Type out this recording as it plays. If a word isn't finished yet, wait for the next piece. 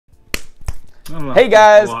I don't know. Hey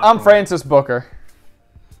guys, I'm Francis Booker.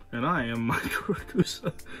 And I am Michael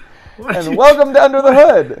Ragusa. And welcome to Under the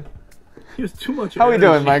Hood. He was too much. How are we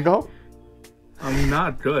doing, Michael? I'm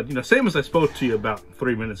not good. You know, same as I spoke to you about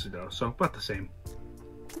 3 minutes ago, so about the same.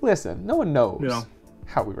 Listen, no one knows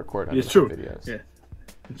how we record Under the Hood videos. Yeah.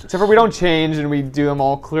 Except for we don't change and we do them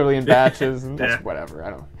all clearly in batches and that's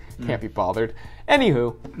whatever. Can't be bothered.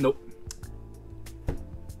 Anywho. Nope.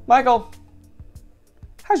 Michael,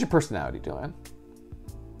 how's your personality doing?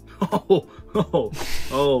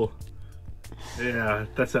 Oh. Yeah,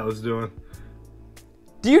 that's how it's doing.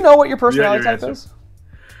 Do you know what your personality type is?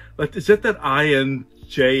 Like, is that INJF-T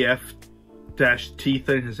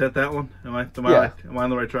thing? Is that one? Am I on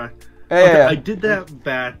the right track? Yeah. I did that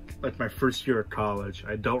back like my first year of college.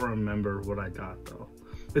 I don't remember what I got though.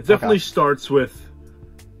 It definitely starts with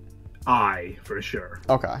I for sure.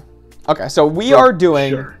 Okay. So we are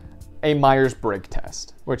doing a Meyers-Briggs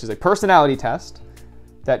test, which is a personality test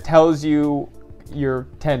that tells you your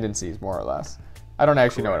tendencies more or less. I don't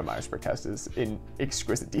actually know what a Meyers-Briggs test is in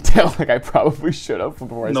exquisite detail. Like I probably should have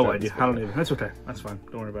before I started. No idea. I don't even. That's okay. That's fine.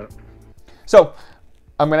 Don't worry about it. So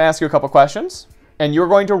I'm going to ask you a couple questions, and you're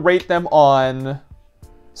going to rate them on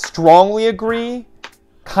strongly agree,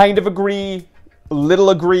 kind of agree,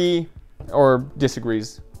 little agree, or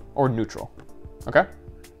disagrees, or neutral. Okay?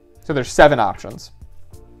 So there's 7 options.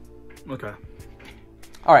 Okay.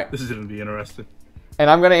 All right. This is going to be interesting. And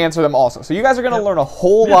I'm going to answer them also. So you guys are going to learn a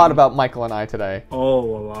whole lot about Michael and I today. Oh,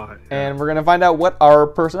 a lot. Yeah. And we're going to find out what our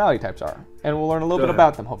personality types are. And we'll learn a little bit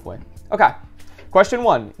about them, hopefully. Okay. Question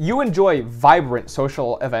 1. You enjoy vibrant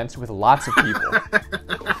social events with lots of people.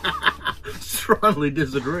 Strongly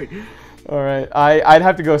disagree. All right. I'd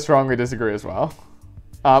have to go strongly disagree as well.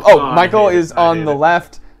 Michael is on the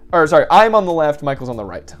left. Or, sorry, I'm on the left. Michael's on the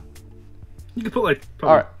right. You could put, like,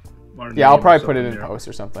 all right. Yeah, I'll probably put it in post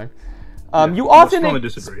or something. You often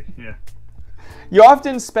disagree. Yeah. You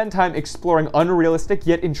often spend time exploring unrealistic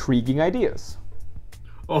yet intriguing ideas.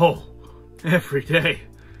 Oh, every day.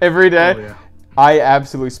 Every day? Oh, yeah. I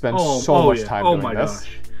absolutely spend so much time doing this.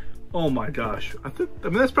 Gosh. Oh my gosh. I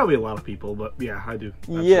mean, that's probably a lot of people, but yeah, I do.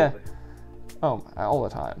 Absolutely. Yeah. Oh, all the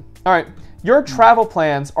time. All right. Your travel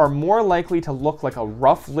plans are more likely to look like a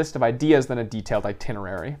rough list of ideas than a detailed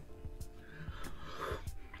itinerary.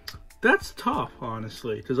 That's tough,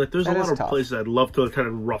 honestly, because like there's a lot of places I'd love to kind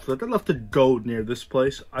of rough. Like I'd love to go near this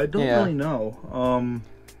place. I don't really know.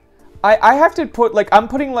 I have to put I'm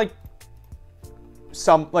putting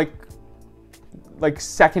some like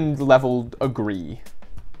second level agree.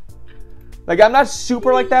 Like I'm not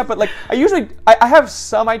super like that, but like I have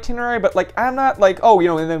some itinerary, but like I'm not like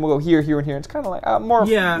and then we'll go here, here, and here. It's kind of like more I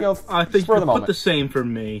think you put the same for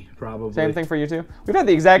me probably. Same thing for you too. We've had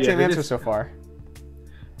the exact same answer so far.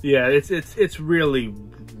 Yeah, it's really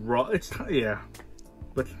raw. But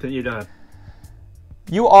you go ahead.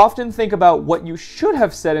 You often think about what you should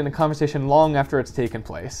have said in a conversation long after it's taken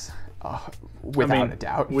place. Without a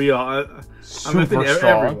doubt. We are. I think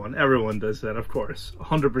everyone does that, of course.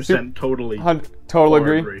 100% totally. Total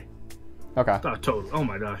agree? Okay. Total. Oh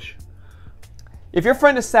my gosh. If your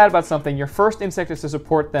friend is sad about something, your first instinct is to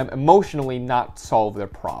support them emotionally, not solve their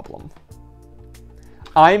problem.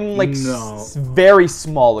 I'm very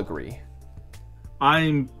small agree.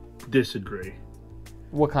 I'm disagree.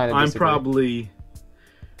 What kind of disagree? I'm probably...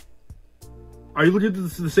 Are you looking at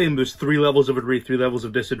this the same? There's 3 levels of agree, 3 levels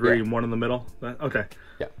of disagree, and 1 in the middle? Okay.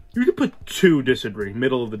 Yeah. You could put 2 disagree,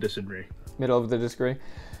 middle of the disagree. Middle of the disagree?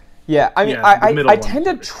 Yeah, I mean, I tend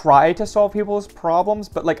to try to solve people's problems,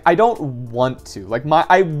 but like I don't want to. Like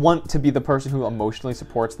I want to be the person who emotionally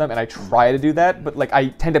supports them, and I try to do that, but like I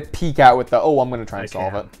tend to peek out with the I'm going to try and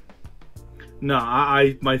solve it. No,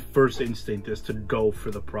 my first instinct is to go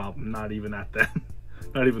for the problem, not even at that.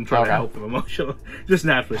 Not even trying to help them emotionally, just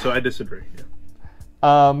naturally. So I disagree.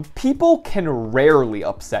 Yeah. People can rarely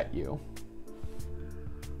upset you.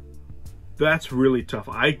 That's really tough.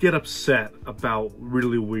 I get upset about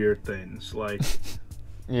really weird things. Like,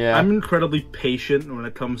 I'm incredibly patient when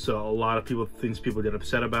it comes to a lot of things people get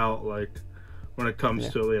upset about. Like, when it comes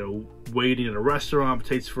to waiting in a restaurant, it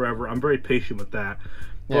takes forever. I'm very patient with that.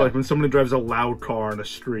 But like when somebody drives a loud car on the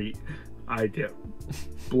street, I get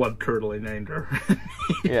blood-curdling anger.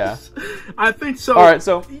 Yeah, I think so. All right,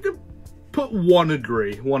 so you can put 1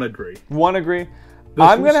 agree. 1 agree. 1 agree.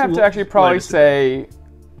 I'm gonna have to actually probably say.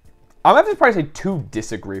 I'm going to probably say 2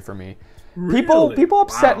 disagree for me. Really? People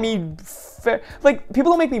upset me. Like,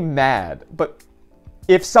 people don't make me mad, but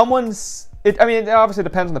if someone's... I mean, it obviously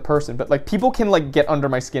depends on the person, but like people can like get under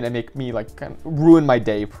my skin and make me like kind of ruin my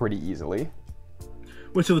day pretty easily.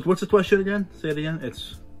 What's the question again? Say it again.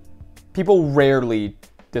 It's... People rarely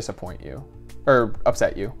disappoint you. or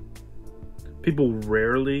upset you? People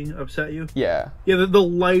rarely upset you? Yeah. Yeah, the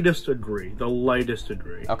lightest agree. The lightest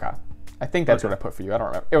agree. Okay. I think that's what I put for you. I don't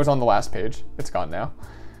remember. It was on the last page. It's gone now.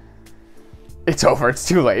 It's over. It's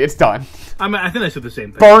too late. It's done. I think I said the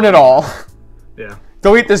same thing. Burn it all. Yeah.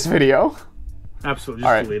 Delete this video. Absolutely.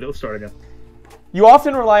 Just delete it. Let's start again. You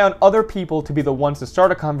often rely on other people to be the ones to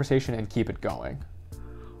start a conversation and keep it going.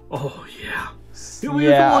 Oh, yeah.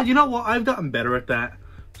 Yeah. You know what? I've gotten better at that.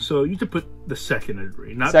 So you could put the second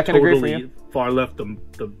agree. Not second totally agree for you? Far left, the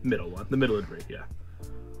middle one. The middle agree, yeah.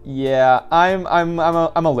 Yeah, I'm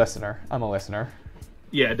a listener. I'm a listener.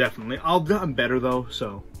 Yeah, definitely. I've gotten better though,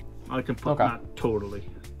 so I can put not totally.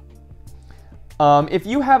 If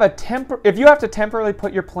you have to temporarily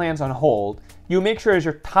put your plans on hold, you make sure it's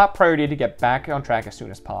your top priority to get back on track as soon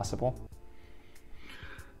as possible.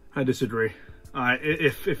 I disagree.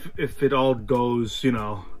 If it all goes,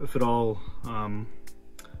 if it all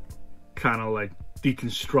kind of like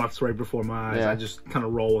deconstructs right before my eyes, I just kind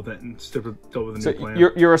of roll with it and go with a new plan.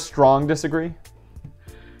 You're a strong disagree?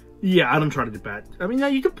 Yeah, I don't try to get back. I mean, yeah,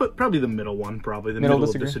 you could put probably the middle one, probably the middle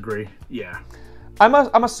disagree. Yeah. I'm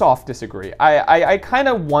a soft disagree. I kind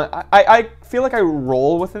of want. I feel like I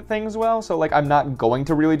roll with things well, so like I'm not going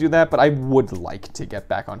to really do that, but I would like to get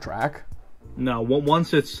back on track. No,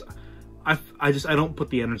 once it's, I don't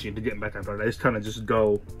put the energy into getting back on track. I just kind of just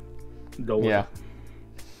go with it.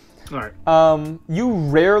 All right. You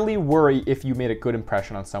rarely worry if you made a good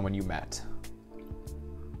impression on someone you met.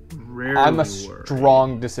 Rarely I'm a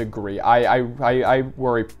strong disagree. I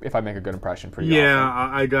worry if I make a good impression for you. Yeah,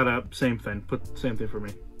 I got a same thing. Put same thing for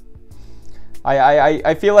me.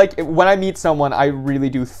 I feel like when I meet someone, I really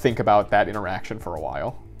do think about that interaction for a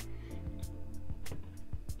while.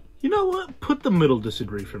 You know what? Put the middle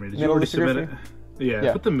disagree for me. Did you already submit it?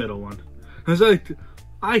 Yeah, put the middle one. It's like,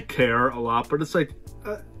 I care a lot, but it's like,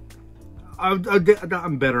 I've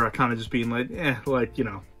gotten better at kind of just being like,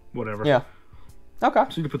 whatever. Yeah. Okay.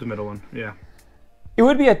 So you can put the middle one, yeah. It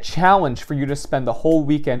would be a challenge for you to spend the whole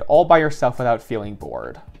weekend all by yourself without feeling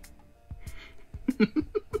bored.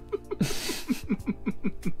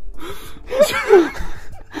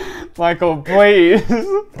 Michael, please.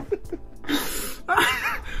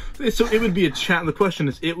 So it would be a challenge. The question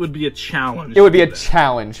is, it would be a challenge. It would be a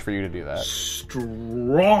challenge for you to do that.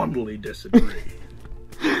 Strongly disagree.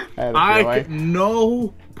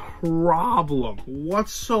 No problem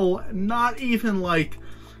whatsoever. Not even like,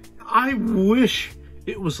 I wish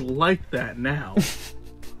it was like that now.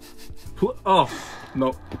 Oh,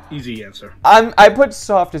 no, easy answer. I put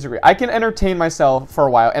soft disagree. I can entertain myself for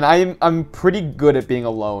a while, and I'm pretty good at being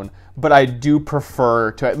alone, but I do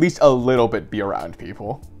prefer to at least a little bit be around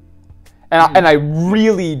people. And I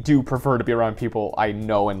really do prefer to be around people I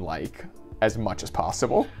know and like as much as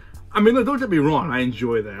possible. I mean, look, don't get me wrong, I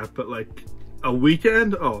enjoy that, but like a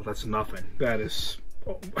weekend, that's nothing. That is.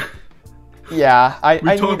 Yeah,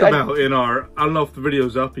 we talked about in our. I don't know if the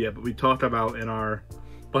video's up yet, but we talked about in our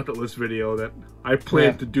bucket list video that I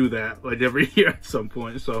plan to do that like every year at some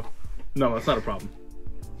point. So, no, that's not a problem.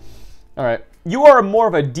 All right, you are more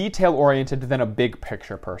of a detail-oriented than a big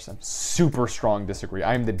picture person. Super strong disagree.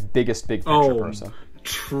 I am the biggest big picture person.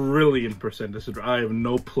 Trillion% disagree. I have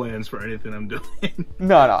no plans for anything I'm doing.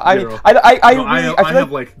 No. I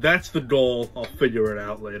have like that's the goal. I'll figure it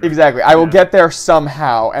out later. Exactly. I will get there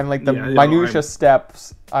somehow, and like the minutia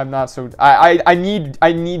steps. I'm not so. I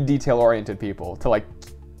need detail-oriented people to like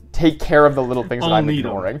take care of the little things that I'm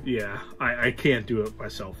ignoring. Them. Yeah, I can't do it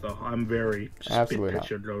myself though. I'm very absolutely big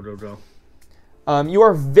picture. Go. You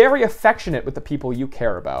are very affectionate with the people you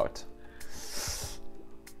care about.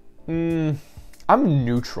 I'm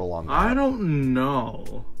neutral on that. I don't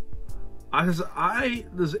know.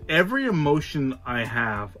 There's every emotion I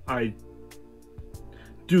have, I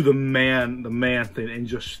do the man thing and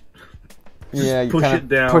just push it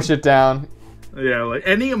down. Push it down. Yeah, like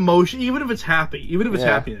any emotion, even if it's happy, even if it's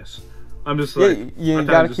happiness, I'm just like you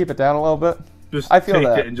gotta keep it down a little bit. Just I feel take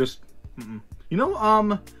that. It and just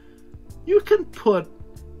you can put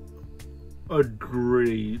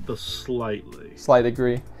agree the slight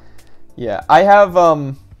agree. Yeah, I have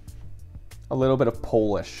a little bit of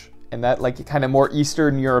Polish, and that like kind of more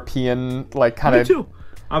Eastern European, like kind of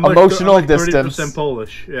emotional I'm like distance. 30%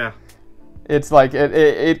 Polish, yeah. It's like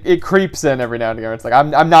it creeps in every now and again. It's like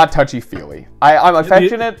I'm not touchy feely. I'm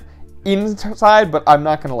affectionate inside, but I'm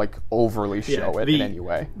not gonna like overly show it in any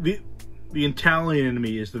way. The Italian in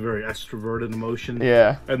me is the very extroverted emotion.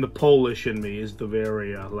 Yeah, and the Polish in me is the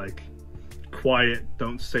very like quiet,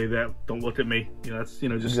 don't say that, don't look at me. That's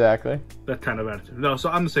just exactly that kind of attitude. No, so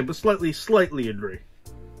I'm the same, but slightly agree.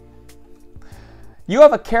 You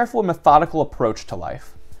have a careful, methodical approach to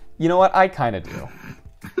life. You know what? I kind of do.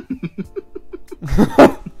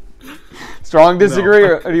 Strong disagree,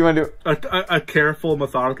 or do you want to do a careful,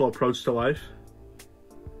 methodical approach to life?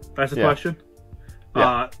 That's the question?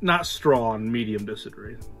 Yeah. Not strong, medium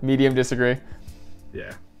disagree. Medium disagree?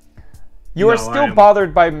 Yeah. You are still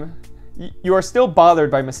bothered by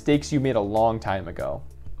mistakes you made a long time ago.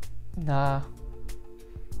 Nah.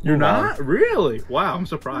 You're not? Really? Wow, I'm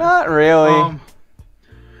surprised. Not really.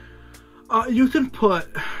 You can put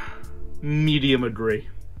medium agree.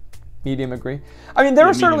 Medium agree. I mean, there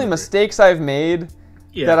are certainly mistakes I've made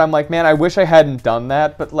Yeah. that I'm like, man, I wish I hadn't done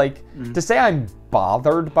that. But like, to say I'm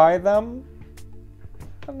bothered by them,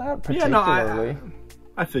 not particularly. Yeah, no,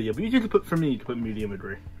 I feel you. But you can put, for me, you can put medium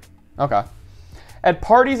agree. Okay. At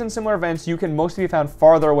parties and similar events, you can mostly be found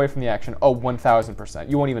farther away from the action. Oh, 1,000%.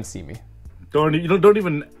 You won't even see me. Don't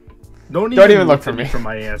even look for me for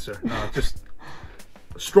my answer. No, just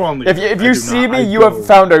strongly. If you see me, you have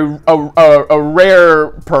found a rare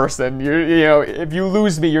person. You know, if you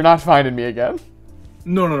lose me, you're not finding me again.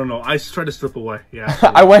 No. I try to slip away. Yeah.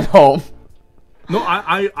 I went home. No,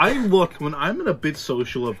 I look when I'm in a big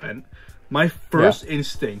social event. My first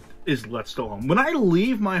instinct is let's go home. When I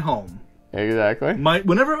leave my home, exactly.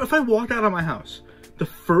 If I walk out of my house,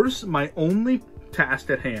 my only task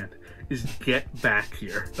at hand is get back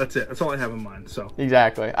here. That's it. That's all I have in mind. So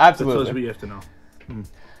exactly, absolutely. That's what you have to know. All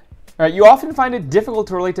right, you often find it difficult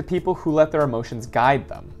to relate to people who let their emotions guide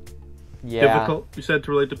them. Yeah. Difficult? You said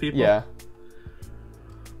to relate to people? Yeah.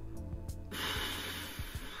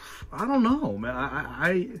 I don't know, man.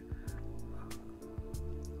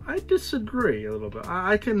 I disagree a little bit.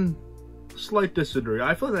 I can slight disagree.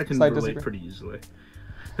 I feel like I can relate pretty easily.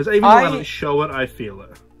 Because even though I don't show it, I feel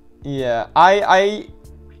it. Yeah, I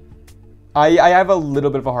have a little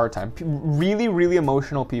bit of a hard time. Really, really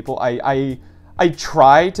emotional people. I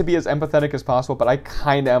try to be as empathetic as possible, but I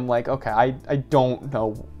kind of am like, okay, I don't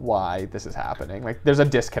know why this is happening. Like, there's a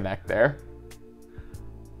disconnect there.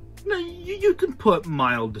 No, you can put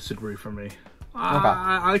mild disagree for me.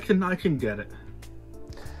 I can get it.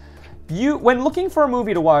 When looking for a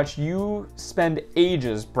movie to watch, you spend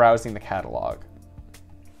ages browsing the catalog.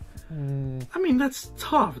 I mean, that's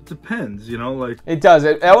tough. It depends, you know, like... It does.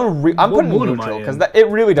 I'm putting it neutral, because it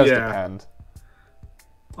really does depend.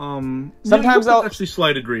 Sometimes I'll... actually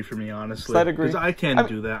slight agree for me, honestly. Slight agree. Because I can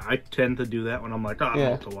do that. I tend to do that when I'm like, I don't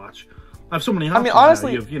know what to watch. I have so many options. I mean,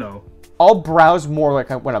 honestly, you know... I'll browse more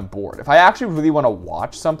like when I'm bored. If I actually really want to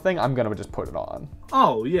watch something, I'm going to just put it on.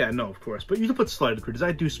 Oh, yeah, no, of course. But you can put slight agree, because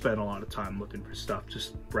I do spend a lot of time looking for stuff,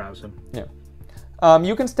 just browsing. Yeah.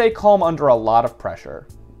 You can stay calm under a lot of pressure.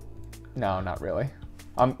 No, not really.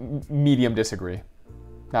 Medium disagree.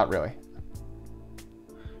 Not really.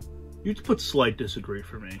 You can put slight disagree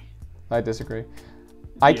for me. I disagree.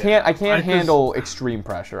 I can't handle extreme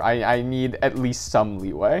pressure. I need at least some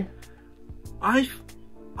leeway. Did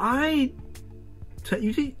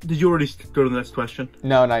you already go to the next question?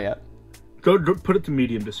 No, not yet. Go put it to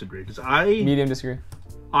medium disagree, because medium disagree.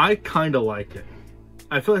 I kind of like it.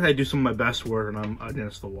 I feel like I do some of my best work when I'm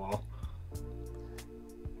against the wall.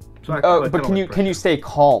 So but can you stay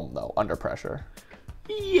calm though under pressure?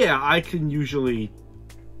 Yeah, I can usually.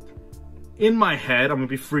 In my head, I'm gonna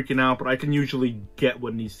be freaking out, but I can usually get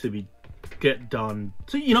what needs to get done.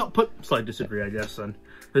 So put slight disagree, I guess then,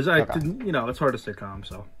 because it's hard to stay calm.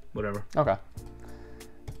 So whatever. Okay.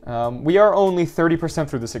 We are only 30%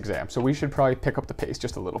 through this exam, so we should probably pick up the pace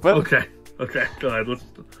just a little bit. Okay. Go ahead. Let's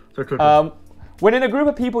start cooking. When in a group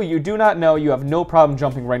of people you do not know, you have no problem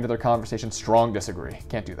jumping right into their conversation. Strong disagree.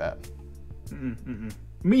 Can't do that.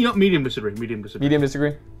 Medium disagree. Medium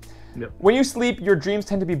disagree? Yep. When you sleep, your dreams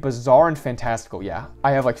tend to be bizarre and fantastical. Yeah, I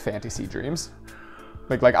have like fantasy dreams.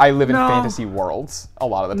 Like I live in fantasy worlds a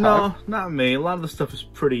lot of the time. No, not me. A lot of the stuff is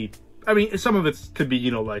pretty... I mean, some of it could be,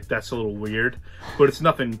 like, that's a little weird, but it's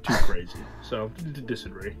nothing too crazy. So,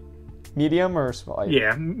 disagree. Medium or small?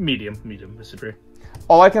 Yeah, medium disagree.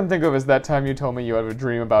 All I can think of is that time you told me you had a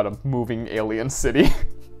dream about a moving alien city.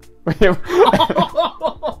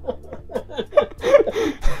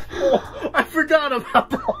 I forgot about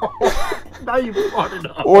that. Now you brought it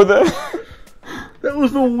up. That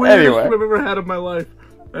was the weirdest dream I've ever had in my life.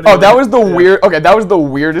 Anyway, oh, that was the weird... Okay, that was the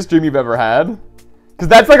weirdest dream you've ever had? Because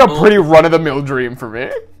that's like a pretty run-of-the-mill dream for me.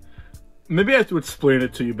 Maybe I have to explain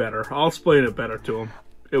it to you better. I'll explain it better to him.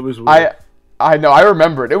 It was weird. I know, I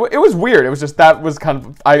remember it. It was weird. It was just, that was kind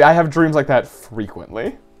of... I have dreams like that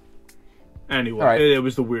frequently. Anyway, it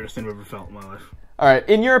was the weirdest thing I've ever felt in my life. Alright,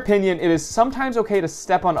 in your opinion, it is sometimes okay to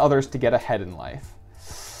step on others to get ahead in life.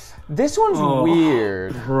 This one's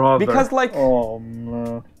weird. Brother. Because, like... Oh,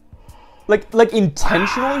 man. like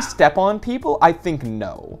intentionally step on people, I think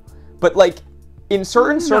no. But like in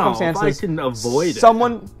certain circumstances, if I can avoid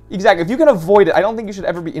exactly, if you can avoid it, I don't think you should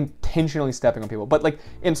ever be intentionally stepping on people. But like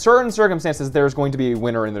in certain circumstances, there's going to be a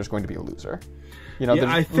winner and there's going to be a loser. You know,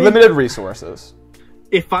 there's limited resources.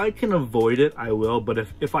 If I can avoid it, I will. But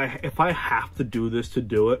if I have to do this to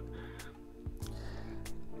do it,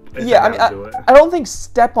 yeah, I mean, I don't think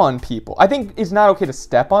step on people. I think it's not okay to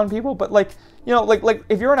step on people, but like, you know, like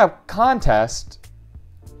if you're in a contest,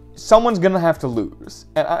 someone's gonna have to lose,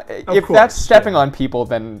 and if that's stepping on people,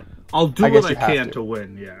 then I'll do what I can to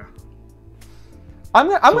win. Yeah, I'm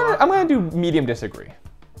gonna do medium disagree.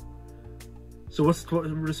 So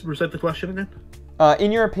recite the question again?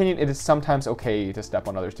 In your opinion, it is sometimes okay to step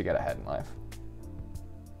on others to get ahead in life.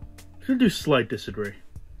 You can do slight disagree.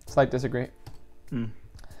 Slight disagree.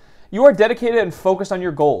 You are dedicated and focused on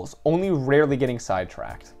your goals, only rarely getting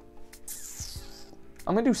sidetracked.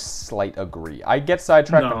 I'm gonna do slight agree. I get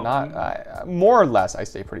sidetracked, but not more or less. I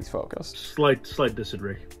stay pretty focused. Slight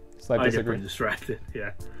disagree. Slight disagree. I get pretty distracted.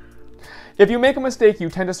 Yeah. If you make a mistake, you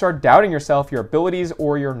tend to start doubting yourself, your abilities,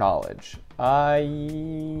 or your knowledge.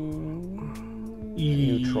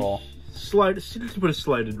 Neutral. Let's put a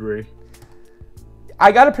slight agree.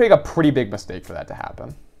 I gotta pick a pretty big mistake for that to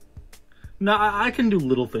happen. No, I can do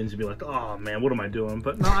little things and be like, oh man, what am I doing?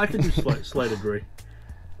 But no, I can do slight agree.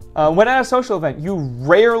 When at a social event, you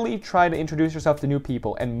rarely try to introduce yourself to new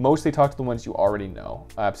people and mostly talk to the ones you already know.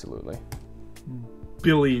 Absolutely.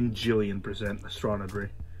 Jillion% strong agree.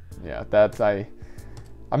 Yeah,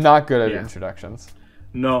 I'm not good at introductions.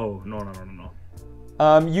 No.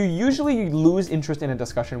 You usually lose interest in a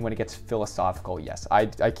discussion when it gets philosophical. Yes, I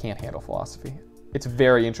can't handle philosophy. It's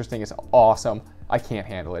very interesting. It's awesome. I can't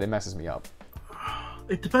handle it. It messes me up.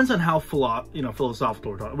 It depends on how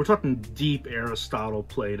philosophical we're talking. We're talking deep Aristotle,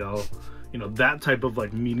 Plato, that type of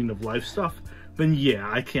like meaning of life stuff. Then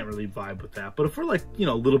yeah, I can't really vibe with that. But if we're like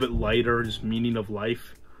a little bit lighter, just meaning of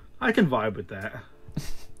life, I can vibe with that.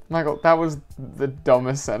 Michael, that was the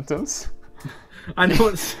dumbest sentence. I know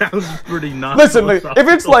it sounds pretty nuts. Listen, if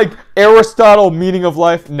it's like Aristotle, meaning of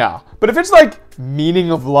life, no. But if it's like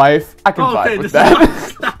meaning of life, I can vibe with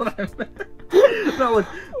that. No, like,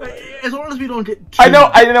 as long as we don't get I know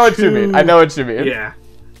what you mean. I know what you mean. Yeah.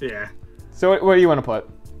 So what do you want to put?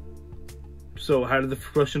 So how did the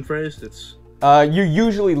question phrased? It's you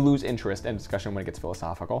usually lose interest in discussion when it gets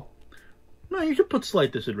philosophical. No, you could put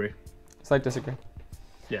slight disagree. Slight disagree.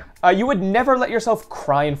 Yeah. You would never let yourself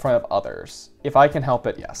cry in front of others. If I can help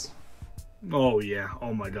it, yes. Oh yeah.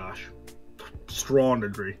 Oh my gosh. Strong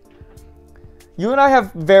agree. You and I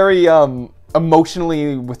have very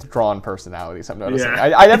emotionally withdrawn personalities, I'm noticing.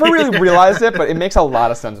 Yeah. I never really realized it, but it makes a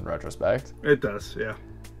lot of sense in retrospect. It does, yeah.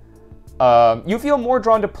 You feel more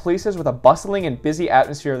drawn to places with a bustling and busy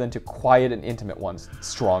atmosphere than to quiet and intimate ones.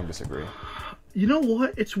 Strong disagree. You know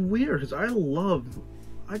what? It's weird, because I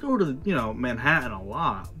go to, Manhattan a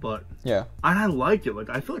lot, but yeah, I like it. Like,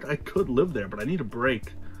 I feel like I could live there, but I need a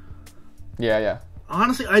break. Yeah.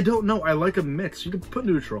 Honestly, I don't know. I like a mix. You can put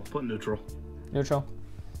neutral. Neutral.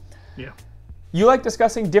 Yeah. You like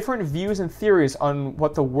discussing different views and theories on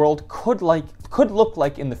what the world could look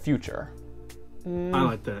like in the future. I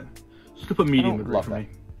like that. Just put medium agree for me.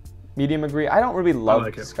 Medium agree. I don't really love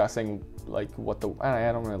discussing like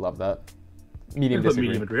I don't really love that. Medium disagree.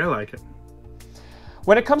 Medium agree. I like it.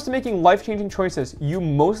 When it comes to making life-changing choices, you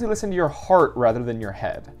mostly listen to your heart rather than your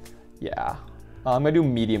head. Yeah. I'm gonna do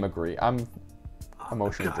medium agree. I'm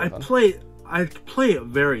emotionally driven. I play it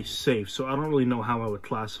very safe, so I don't really know how I would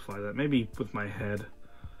classify that. Maybe with my head.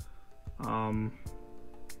 Like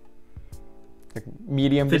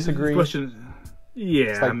medium disagree. The question,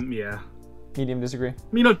 yeah. Medium disagree.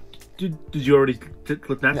 Did you already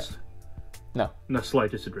click next? No,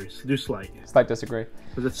 slight disagree. Do slight. Slight disagree.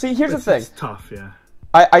 See, here's the thing. It's tough, yeah.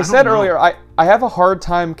 I said earlier, I have a hard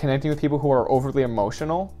time connecting with people who are overly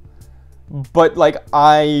emotional, but like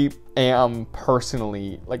I am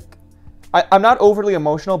personally like. I'm not overly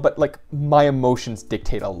emotional, but like my emotions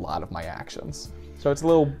dictate a lot of my actions. So it's a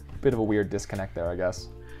little bit of a weird disconnect there, I guess.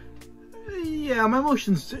 Yeah, my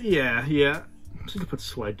emotions. Yeah. So you could put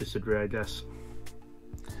slight disagree, I guess.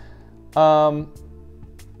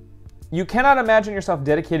 You cannot imagine yourself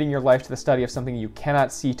dedicating your life to the study of something you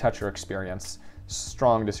cannot see, touch, or experience.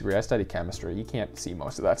 Strong disagree. I study chemistry. You can't see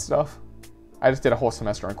most of that stuff. I just did a whole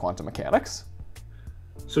semester in quantum mechanics.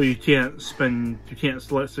 So you can't spend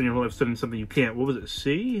your whole life studying something you can't, what was it,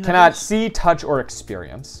 see? Cannot see, touch, or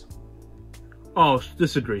experience. Oh,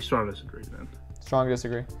 disagree. Strong disagree, then. Strong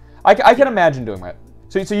disagree. I can imagine doing that.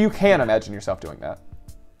 So you can imagine yourself doing that.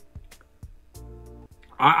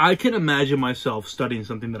 I can imagine myself studying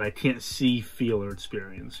something that I can't see, feel, or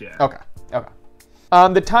experience. Yeah. Okay.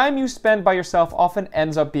 The time you spend by yourself often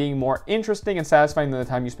ends up being more interesting and satisfying than the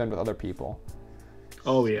time you spend with other people.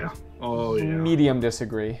 Oh yeah. Medium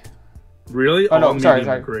disagree. Really? Oh no, sorry.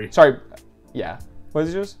 Agree. Sorry. Yeah. What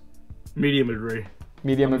is yours? Medium agree.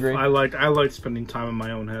 Medium agree. I like spending time in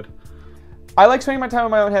my own head. I like spending my time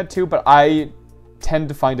in my own head too, but I tend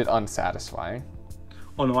to find it unsatisfying.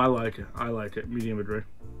 Oh no, I like it. Medium agree.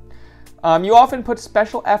 You often put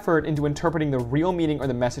special effort into interpreting the real meaning or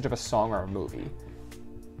the message of a song or a movie.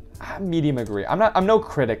 Medium agree. I'm no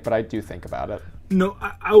critic, but I do think about it. No,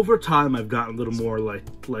 over time I've gotten a little more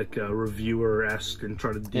like a reviewer-esque and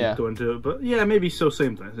try to go into it. But yeah, maybe so.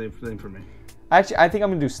 Same thing. Same for me. Actually, I think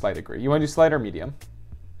I'm gonna do slight agree. You want to do slight or medium?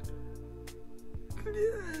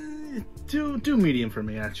 Do medium for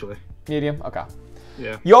me, actually. Medium? Okay.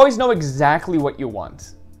 Yeah. You always know exactly what you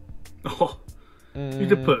want. Oh. You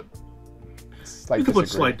could put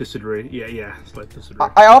slight disagree. Yeah, slight disagree.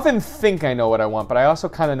 I often think I know what I want, but I also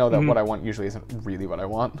kind of know that what I want usually isn't really what I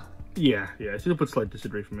want. Yeah. So you could put slight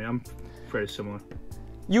disagree for me. I'm very similar.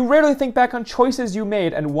 You rarely think back on choices you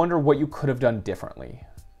made and wonder what you could have done differently.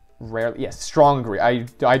 Rarely. Yes, strong agree.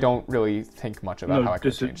 I don't really think much about how I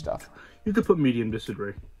could change stuff. You could put medium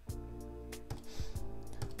disagree.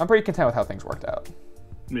 I'm pretty content with how things worked out.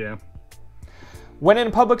 Yeah. When in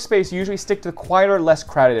public space, you usually stick to quieter, less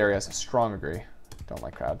crowded areas. Strong agree. Don't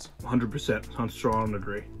like crowds. 100%. I'm strong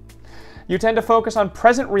agree. You tend to focus on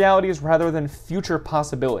present realities rather than future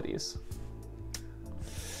possibilities.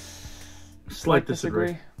 Slight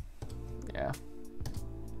disagree. Yeah.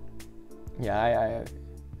 Yeah,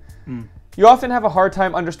 You often have a hard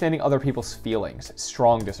time understanding other people's feelings.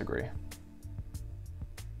 Strong disagree.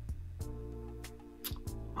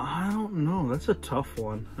 I don't know. That's a tough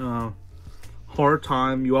one. Hard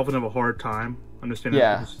time. You often have a hard time understanding.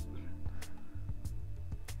 Yeah.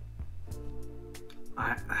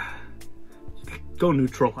 Go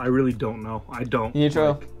neutral. I really don't know. I don't.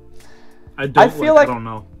 Neutral. I don't. I don't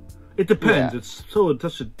know. It depends. Yeah. It's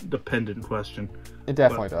such a dependent question. It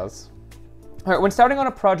definitely does. All right. When starting on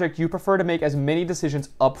a project, you prefer to make as many decisions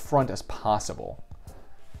up front as possible.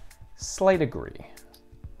 Slight agree.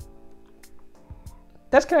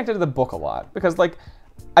 That's connected to the book a lot because, like,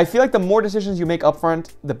 I feel like the more decisions you make up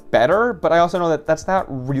front, the better. But I also know that that's not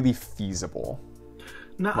really feasible.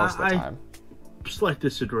 No, most of the time. Slight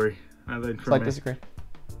disagree. I think slight disagree.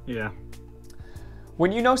 Yeah.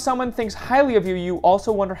 When you know someone thinks highly of you, you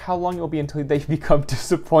also wonder how long it will be until they become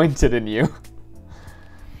disappointed in you.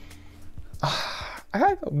 I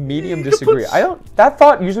have a medium disagree. That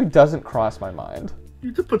thought usually doesn't cross my mind.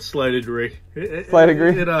 You could put slight agree. Slight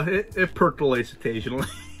agree? It percolates occasionally.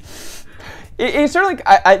 It certainly...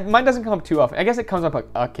 mine doesn't come up too often. I guess it comes up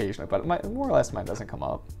occasionally, but more or less mine doesn't come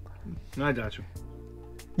up. I got you.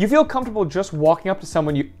 You feel comfortable just walking up to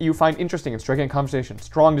someone you find interesting and striking a conversation.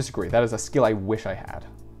 Strong disagree. That is a skill I wish I had.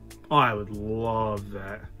 Oh, I would love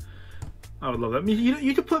that. I would love that. I mean,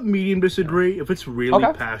 you could put medium disagree if it's really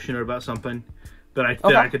passionate about something. That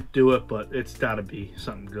I could do it, but it's got to be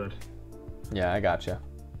something good. Yeah, I gotcha.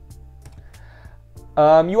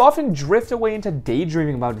 You often drift away into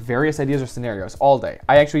daydreaming about various ideas or scenarios all day.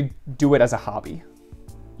 I actually do it as a hobby.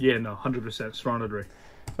 Yeah, no, 100%. Strong agree.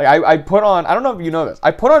 Like, I put on, I don't know if you know this, I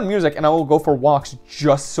put on music and I will go for walks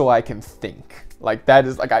just so I can think. Like, that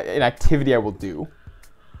is like an activity I will do.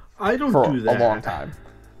 I don't do that. For a long time.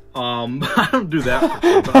 I don't do that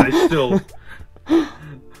for sure, but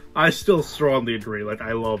I still strongly agree. Like,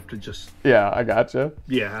 I love to just... Yeah, I gotcha.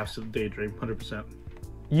 Yeah, absolutely daydream, 100%.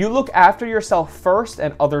 You look after yourself first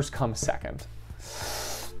and others come second.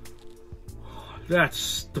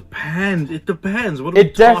 Depends. It depends.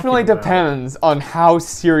 It definitely depends on how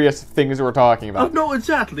serious things we're talking about. Oh, no,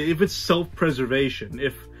 exactly. If it's self-preservation,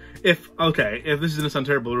 if this is gonna sound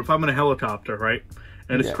terrible, but if I'm in a helicopter, right,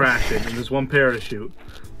 and it's crashing, and there's one parachute,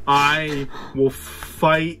 I will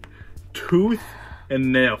fight tooth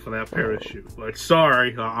and nail for that parachute. Like,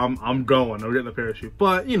 sorry, I'm going. I'm getting the parachute.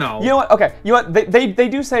 But, you know. You know what? Okay. You know what? They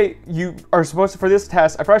do say you are supposed to, for this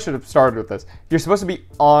test, I probably should have started with this. You're supposed to be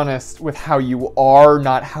honest with how you are,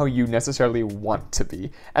 not how you necessarily want to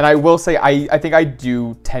be. And I will say, I think I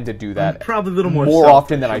do tend to do that. I'm probably a little more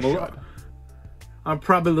often than I should. I'm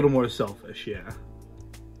probably a little more selfish, yeah.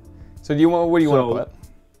 So what do you want to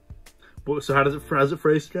put? So how's it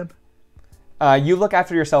phrased again? You look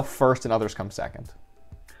after yourself first and others come second.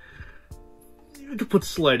 You could put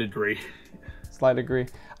slight agree. Slight agree.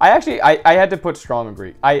 I had to put strong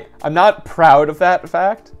agree. I'm not proud of that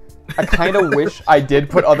fact. I kind of wish I did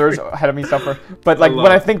put others ahead of me stuff first. But like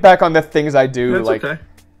when I think back on the things I do, that's like okay.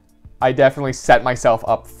 I definitely set myself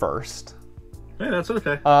up first. Yeah, that's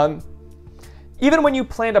okay. Even when you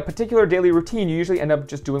planned a particular daily routine, you usually end up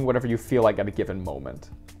just doing whatever you feel like at a given moment.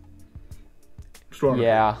 Strong.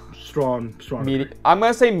 Yeah. Strong. I'm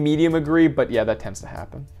going to say medium agree, but yeah, that tends to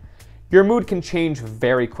happen. Your mood can change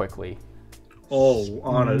very quickly. Oh,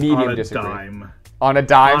 on a dime. On a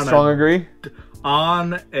dime, strong agree?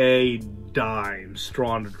 On a dime,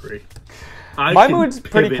 strong agree. My mood's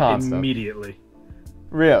pretty constant. Immediately.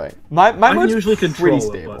 Really? My mood's usually pretty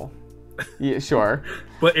stable. Yeah, sure.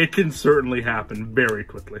 But it can certainly happen very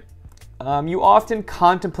quickly. You often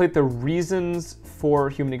contemplate the reasons for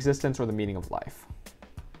human existence or the meaning of life.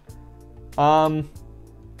 I'm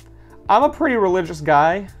a pretty religious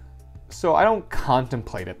guy, so I don't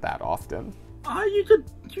contemplate it that often. You could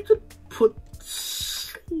put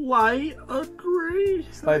slight agree.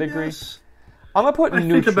 Slight agree. I'm gonna put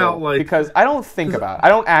neutral because I don't think about it. I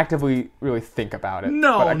don't actively really think about it.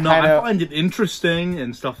 No, I find it interesting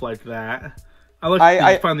and stuff like that.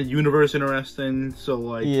 I find the universe interesting, so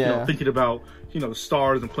like thinking about the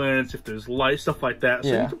stars and planets, if there's light, stuff like that.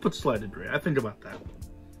 So you can put slight agree. I think about that.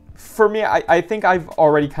 For me, I think I've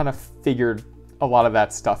already kind of figured a lot of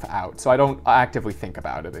that stuff out, so I don't actively think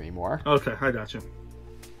about it anymore. Okay, I got you.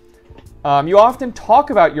 You often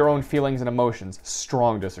talk about your own feelings and emotions.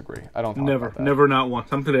 Strong disagree. I don't talk about that. Never, not once.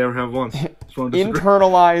 Something I ever have once.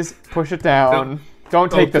 Internalize, push it down.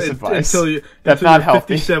 Don't take this advice. That's not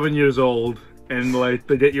healthy. 57 years old and like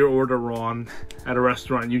they get your order wrong at a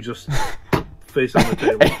restaurant, you just face on the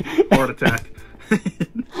table. Heart attack.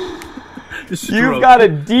 You've got a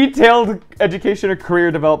detailed education or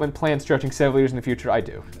career development plan stretching several years in the future. I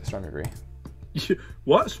do. I strongly agree.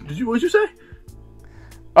 What? What'd you say?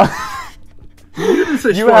 You didn't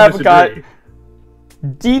say you have got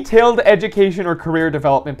detailed education or career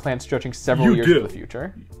development plan stretching several years into the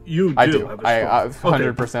future. I do. I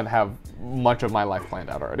 100% have much of my life planned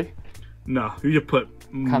out already. No, you just put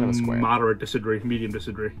kind of a square. Moderate disagree, medium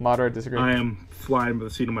disagree. Moderate disagree. I am flying by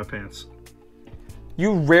the seat of my pants.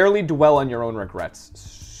 You rarely dwell on your own regrets.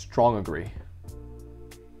 Strong agree.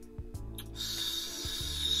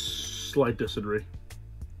 Slight disagree.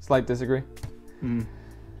 Slight disagree?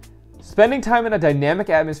 Spending time in a dynamic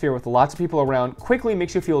atmosphere with lots of people around quickly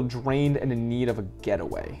makes you feel drained and in need of a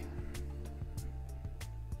getaway.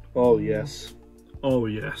 Oh, yes. Oh,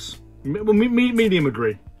 yes. Medium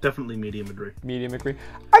agree. Definitely medium agree. Medium agree.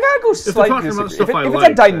 I gotta go slight disagree. If it's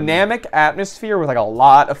a dynamic atmosphere with like a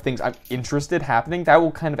lot of things I'm interested happening, that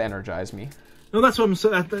will kind of energize me. No, that's what I'm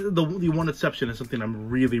saying. The one exception is something I'm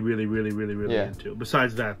really into.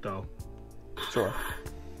 Besides that, though. Sure.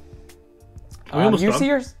 Are we almost done? See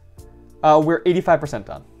yours? We're 85%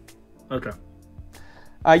 done. Okay.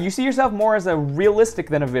 You see yourself more as a realistic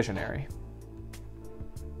than a visionary.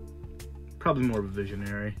 Probably more of a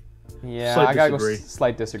visionary. Yeah, I gotta go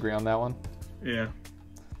slight disagree on that one. Yeah.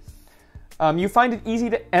 You find it easy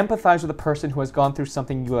to empathize with a person who has gone through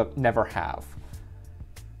something you never have.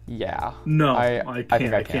 Yeah. No, I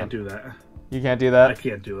can't. I can't do that. You can't do that? I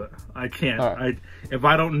can't do it. I can't. Right. If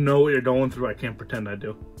I don't know what you're going through, I can't pretend I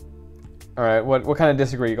do. All right. What kind of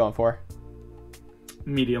disagree are you going for?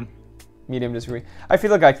 Medium. Medium disagree. I feel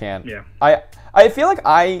like I can. Yeah. I feel like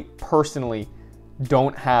I personally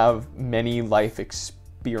don't have many life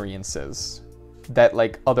experiences that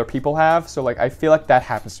like other people have, so like I feel like that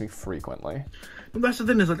happens to me frequently. But that's the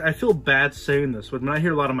thing is like I feel bad saying this, but when I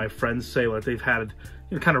hear a lot of my friends say like they've had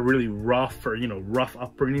kind of really rough or rough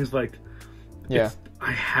upbringings, like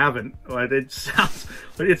I haven't. Like it sounds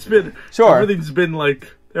like it's been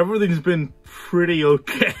everything's been pretty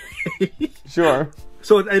okay. Sure.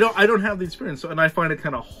 So I don't have the experience, and I find it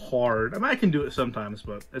kind of hard. I mean, I can do it sometimes,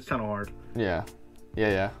 but it's kind of hard. Yeah.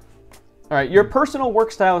 All right, your personal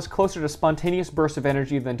work style is closer to spontaneous bursts of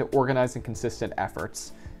energy than to organized and consistent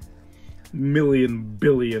efforts. Million,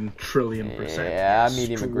 billion, trillion %. Yeah,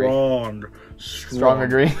 medium agree. Strong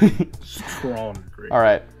agree. Strong agree. All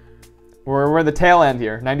right, we're at the tail end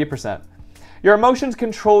here, 90%. Your emotions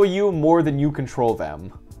control you more than you control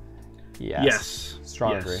them. Yes.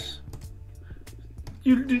 Strong agree.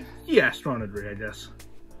 Strong agree, I guess.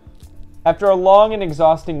 After a long and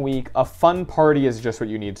exhausting week, a fun party is just what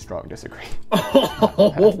you need. Strong disagree.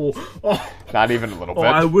 Not even a little bit.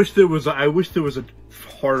 I wish there was a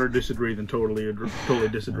harder disagree than totally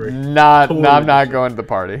disagree. I'm not going to the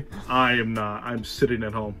party. I am not. I'm sitting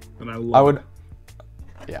at home, and I love it.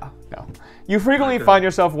 Yeah, no. You frequently find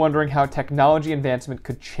yourself wondering how technology advancement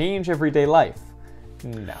could change everyday life.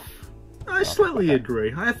 No. I slightly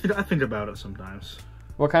agree. I think about it sometimes.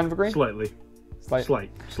 What kind of agree? Slightly.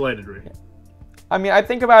 Slight agree. I mean, I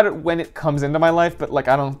think about it when it comes into my life, but like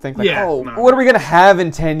I don't think like, no. what are we gonna have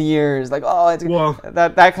in 10 years? Like, it's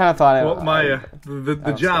that kind of thought. Well,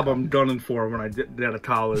 the job I'm gunning for when I get out of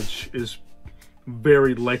college is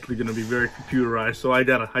very likely going to be very computerized, so I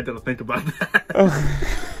gotta think about that.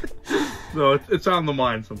 So it's on the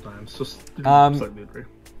mind sometimes. Just slightly agree.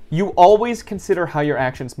 You always consider how your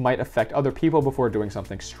actions might affect other people before doing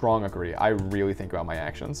something. Strong agree. I really think about my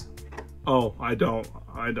actions. Oh, I don't.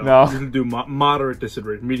 No. You can do moderate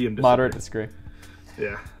disagree, medium disagree. Moderate disagree.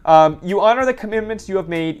 Yeah. You honor the commitments you have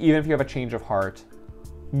made, even if you have a change of heart.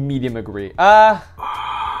 Medium agree. That's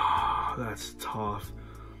tough.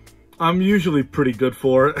 I'm usually pretty good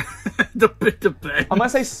for it. Depends. I'm gonna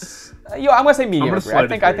say medium agree. I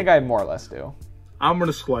think I more or less do. I'm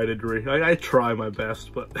gonna slight agree. I try my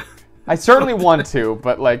best, but I certainly want to,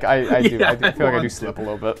 but like I do. I feel like I do slip a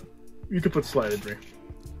little bit. You could put slight agree.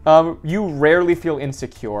 You rarely feel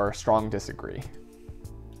insecure. Strong disagree.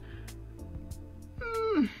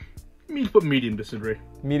 You put medium disagree.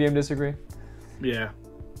 Medium disagree. Yeah.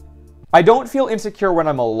 I don't feel insecure when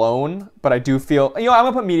I'm alone, but I do feel... I'm going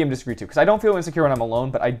to put medium disagree too, because I don't feel insecure when I'm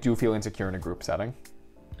alone, but I do feel insecure in a group setting.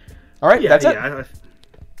 All right, that's it.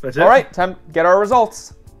 That's it. All right, time to get our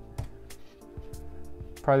results.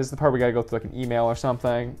 Probably this is the part we got to go through like an email or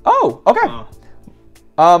something. Oh, okay.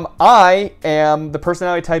 I am the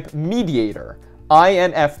personality type mediator,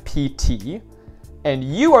 INFPT, and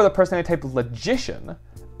you are the personality type logician,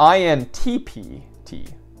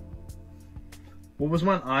 INTPT. What was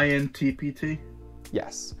mine? INTPT?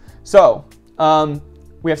 Yes. So,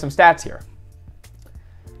 we have some stats here.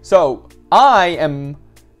 So, I am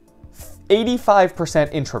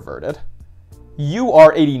 85% introverted. You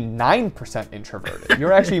are 89% introverted.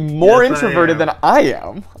 You're actually more introverted than I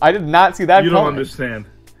am. I did not see that. You don't understand.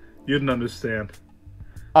 You didn't understand.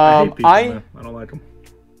 I hate people, man. I don't like them.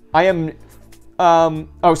 I am.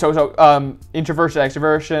 Introversion,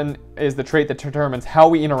 extroversion is the trait that determines how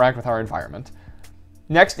we interact with our environment.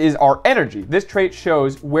 Next is our energy. This trait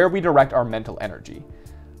shows where we direct our mental energy.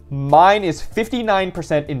 Mine is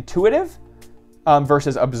 59% intuitive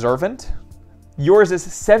versus observant. Yours is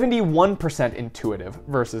 71% intuitive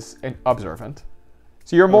versus observant.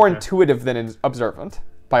 So you're more intuitive than observant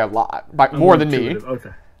by a lot, by more than me. Okay.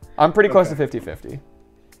 I'm pretty close to 50-50.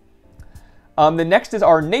 The next is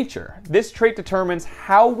our nature. This trait determines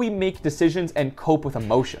how we make decisions and cope with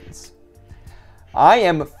emotions. I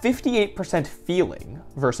am 58% feeling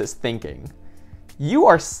versus thinking. You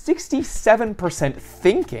are 67%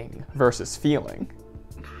 thinking versus feeling.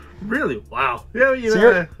 Really? Wow. Yeah,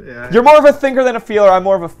 you're more of a thinker than a feeler. I'm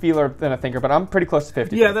more of a feeler than a thinker, but I'm pretty close to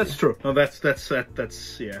 50. Yeah, that's true. No, that's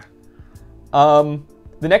yeah.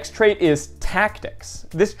 The next trait is tactics.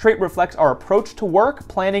 This trait reflects our approach to work,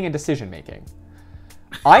 planning, and decision making.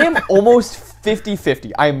 I am almost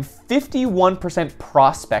 50-50. I am 51%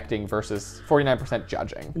 prospecting versus 49%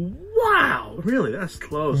 judging. Wow, really? That's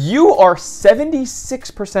close. You are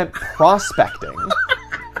 76% prospecting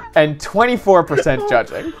and 24%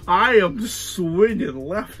 judging. I am swinging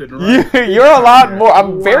left and right. You're a lot more.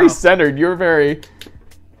 I'm very centered. You're very...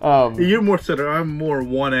 you're more centered. I'm more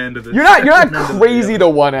one end of the... You're not crazy to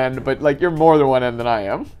one end, but like you're more to one end than I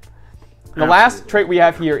am. The last trait we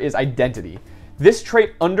have here is identity. This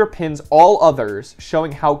trait underpins all others,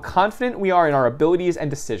 showing how confident we are in our abilities and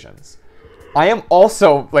decisions. I am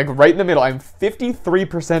also, like, right in the middle. I'm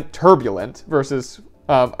 53% turbulent versus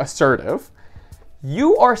assertive.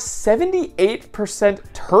 You are 78%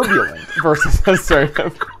 turbulent versus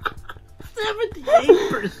assertive.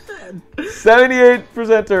 78%?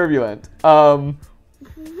 78% turbulent. Wow.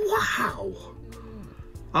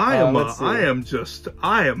 I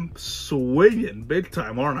am swinging big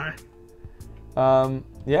time, aren't I?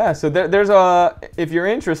 Yeah, so there's if you're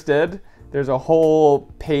interested, there's a whole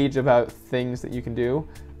page about things that you can do.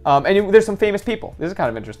 And there's some famous people. This is kind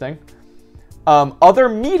of interesting. Other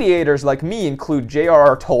mediators like me include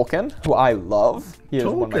J.R.R. Tolkien, who I love. He is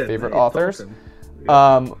one of my favorite authors.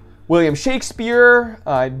 Yeah. William Shakespeare,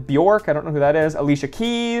 Bjork, I don't know who that is, Alicia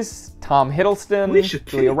Keys, Tom Hiddleston,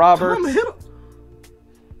 Julia Roberts.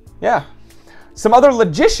 Yeah. Some other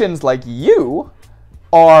logicians like you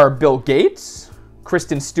are Bill Gates,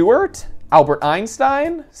 Kristen Stewart, Albert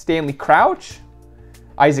Einstein, Stanley Crouch,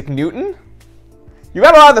 Isaac Newton. You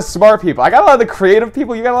got a lot of the smart people. I got a lot of the creative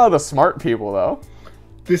people. You got a lot of the smart people, though.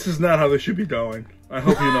 This is not how this should be going. I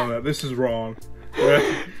hope you know that. This is wrong.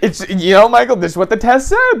 It's, Michael, this is what the test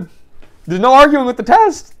said. There's no arguing with the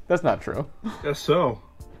test. That's not true. Guess so.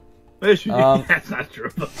 That's not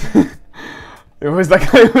true. It was like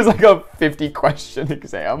a 50-question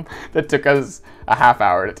exam that took us a half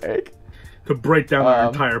hour to take. to break down our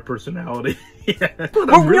entire personality. Yeah,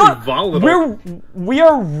 I'm really volatile. We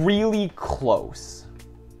are really close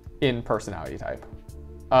in personality type.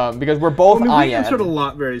 Because we're both IN. We answered a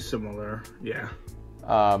lot very similar. Yeah.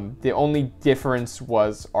 The only difference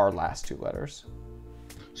was our last two letters.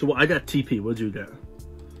 So I got TP. What'd you get?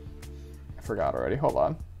 I forgot already. Hold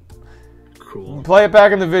on. Cool. Play it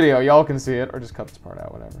back in the video. Y'all can see it, or just cut this part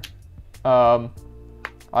out. Whatever.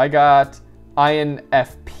 I got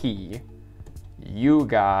INFP. You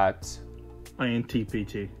got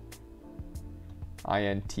INTPT.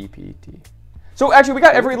 INTPT. So actually, we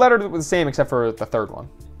got every letter that was the same except for the third one.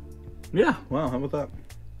 Yeah. Wow. How about that?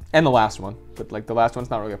 And the last one, but like the last one's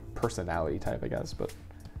not really a personality type, I guess. But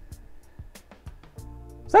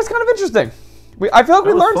so that's kind of interesting. I feel like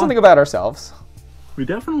we learned something about ourselves. We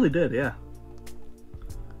definitely did. Yeah.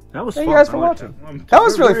 That was fun. Thank you guys for watching. That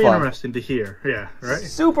was really fun. Interesting to hear. Yeah. Right.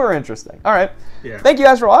 Super interesting. All right. Yeah. Thank you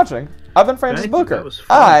guys for watching. I've been Francis Booker. That was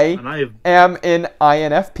fun. I am in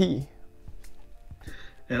INFP.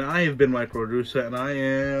 And I have been Mike Producer, and I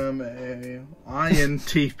am a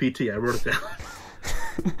INTPT. I wrote it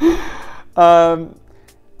down.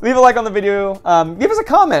 Leave a like on the video. Give us a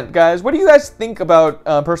comment, guys. What do you guys think about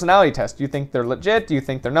personality tests? Do you think they're legit? Do you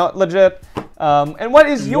think they're not legit? And what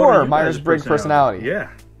is your Meyers-Briggs personality? Yeah.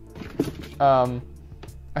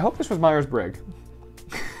 I hope this was Meyers-Briggs.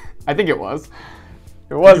 I think it was.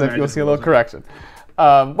 If it wasn't, you'll see a little correction.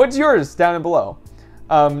 What's yours down and below?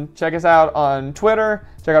 Check us out on Twitter.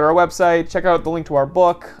 Check out our website. Check out the link to our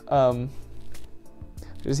book,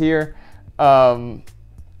 which is here.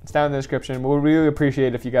 It's down in the description. We would really appreciate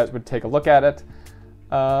it if you guys would take a look at it.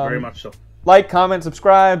 Very much so. Like, comment,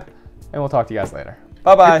 subscribe, and we'll talk to you guys later.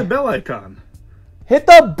 Bye-bye. Hit the bell icon. Hit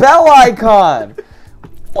the bell icon!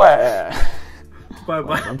 Bye-bye.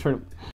 Bye-bye. I'm turning...